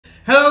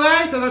Hello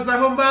guys, so that's my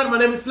home bar. My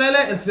name is Lele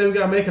and today we're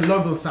gonna make a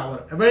London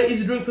sour. A very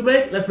easy drink to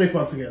make. Let's make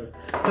one together.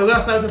 So we're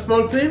gonna start with a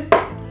small tin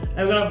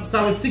and we're gonna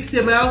start with 60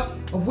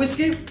 ml of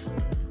whiskey.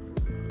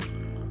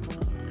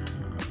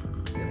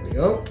 There we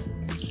go.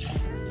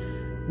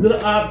 We're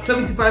gonna add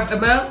 75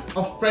 ml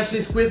of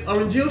freshly squeezed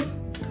orange juice.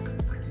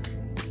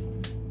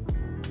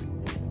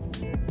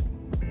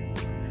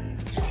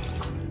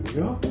 There we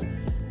go.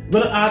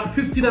 We're gonna add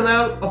 15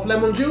 ml of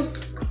lemon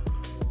juice.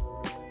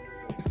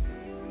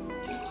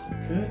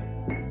 Okay.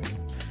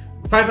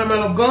 5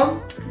 ml of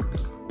gum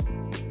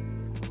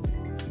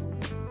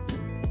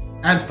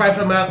and 5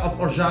 ml of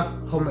Orgeat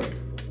homemade.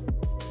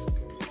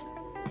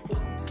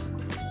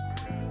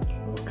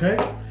 Okay,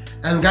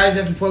 and guys,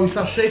 just before we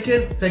start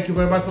shaking, thank you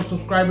very much for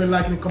subscribing,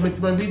 liking, and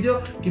commenting my video.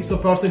 Keep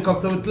supporting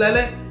Cocktail with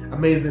Lele.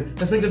 Amazing.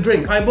 Let's make the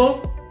drink.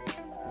 Highball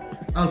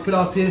and fill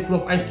our tin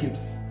full of ice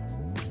cubes.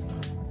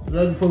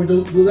 Now, before we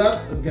do that,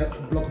 let's get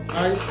a block of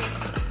ice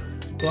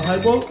to a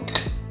highball.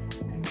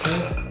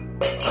 Okay.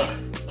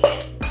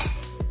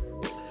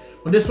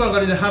 For this one, I'm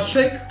gonna need a hard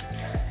shake.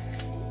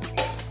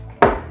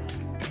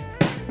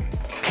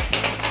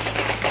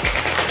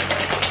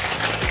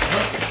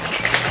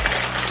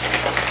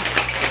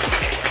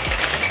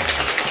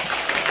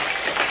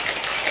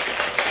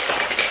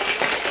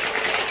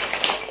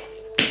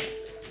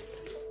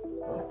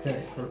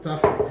 Okay,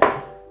 fantastic.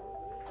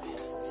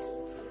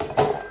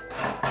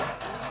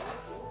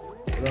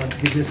 I'm gonna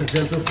give this a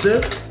gentle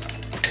stir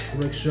to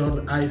make sure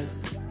the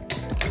ice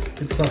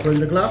fits properly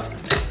in the glass.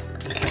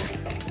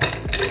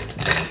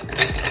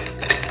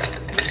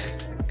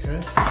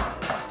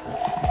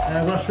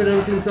 I'm gonna fill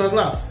everything into a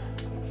glass.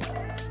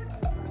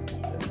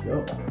 There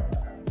we go.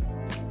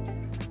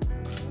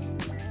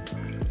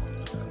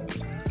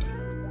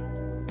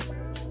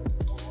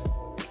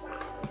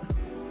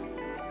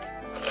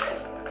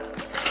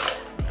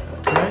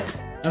 Okay.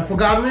 And for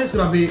garnish, it's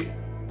gonna be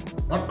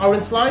an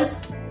orange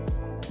slice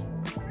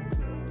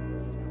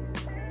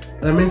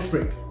and a mint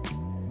sprig.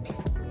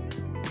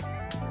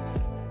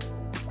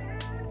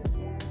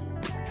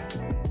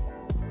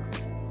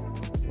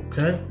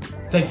 Okay.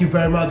 Thank you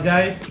very much,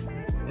 guys.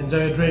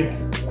 Enjoy your drink.